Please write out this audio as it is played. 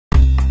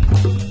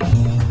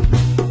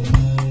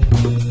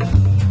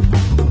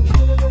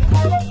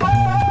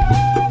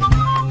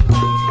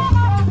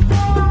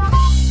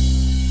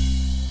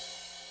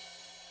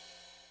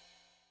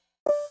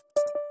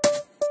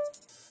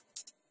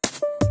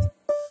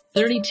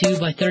32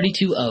 by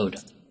 32 ode.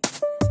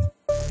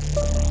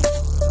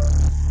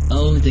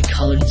 Oh, the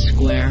colored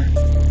square.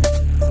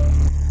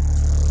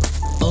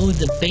 Oh,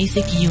 the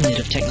basic unit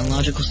of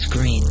technological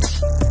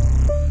screens.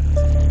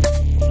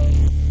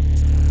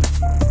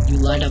 You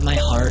light up my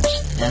heart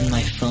and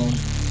my phone.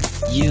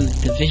 You,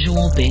 the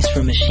visual base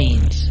for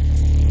machines.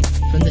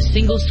 From the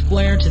single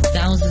square to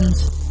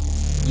thousands,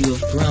 you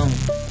have grown.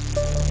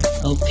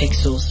 Oh,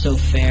 pixels so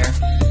fair.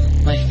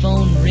 My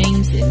phone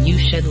rings and you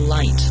shed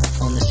light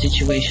on the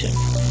situation.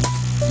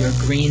 Your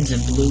greens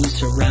and blues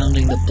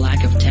surrounding the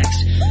black of text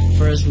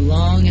for as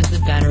long as the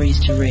battery's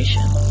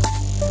duration.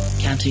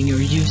 Counting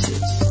your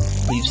uses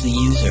leaves the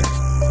user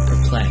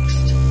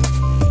perplexed.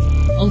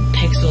 Oh,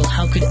 pixel,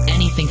 how could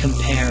anything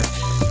compare?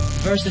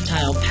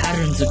 Versatile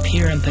patterns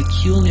appear in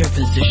peculiar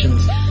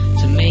positions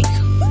to make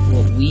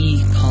what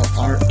we call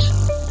art,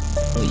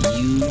 what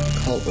you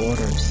call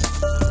orders,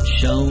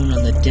 shown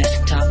on the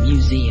desktop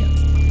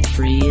museum.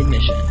 Free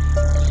admission.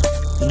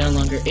 No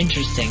longer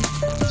interesting,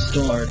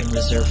 stored in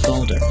reserved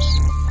folders.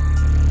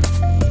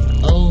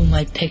 Oh,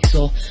 my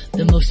pixel,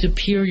 the most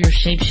superior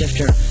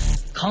shapeshifter,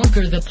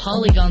 conquer the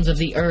polygons of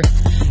the earth,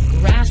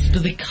 grasp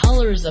the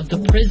colors of the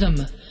prism,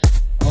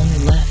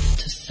 only left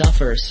to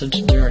suffer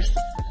such dearth.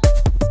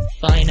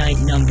 Finite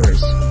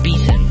numbers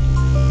beaten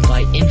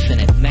by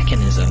infinite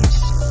mechanisms.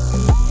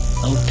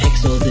 Oh,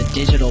 pixel, the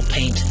digital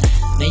paint,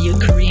 may you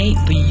create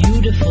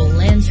beautiful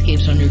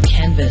landscapes on your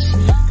canvas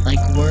like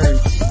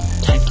words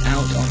typed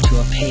out onto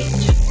a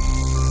page.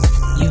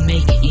 You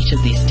make each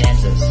of these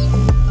stanzas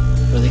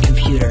for the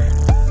computer.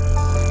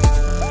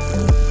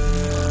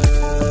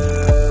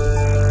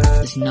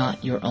 Is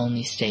not your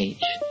only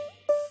stage.